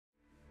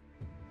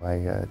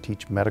I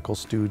teach medical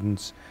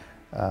students,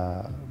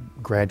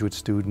 graduate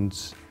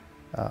students,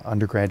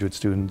 undergraduate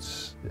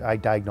students. I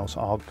diagnose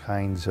all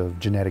kinds of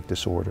genetic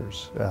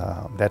disorders.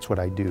 That's what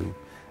I do.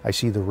 I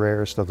see the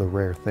rarest of the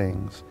rare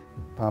things.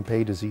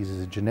 Pompe disease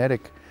is a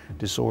genetic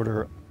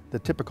disorder. The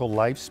typical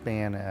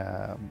lifespan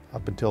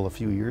up until a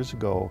few years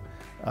ago,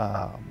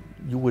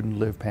 you wouldn't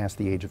live past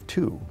the age of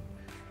 2.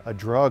 A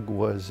drug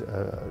was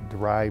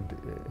derived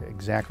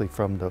exactly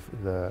from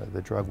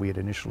the drug we had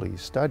initially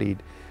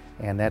studied,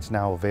 and that's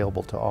now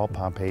available to all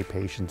Pompe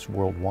patients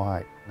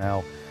worldwide.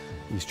 Now,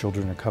 these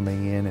children are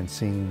coming in and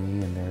seeing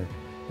me, and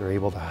they're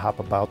able to hop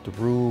about the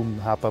room,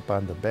 hop up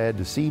on the bed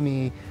to see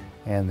me,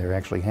 and they're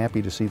actually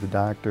happy to see the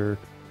doctor.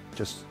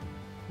 Just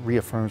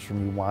reaffirms for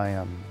me why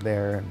I'm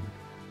there and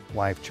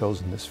why I've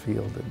chosen this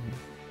field.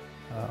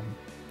 And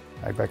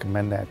I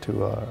recommend that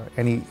to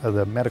any of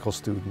the medical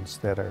students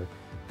that are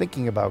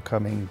thinking about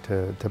coming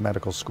to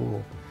medical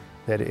school,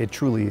 that it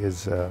truly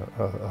is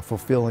a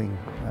fulfilling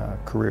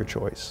career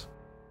choice.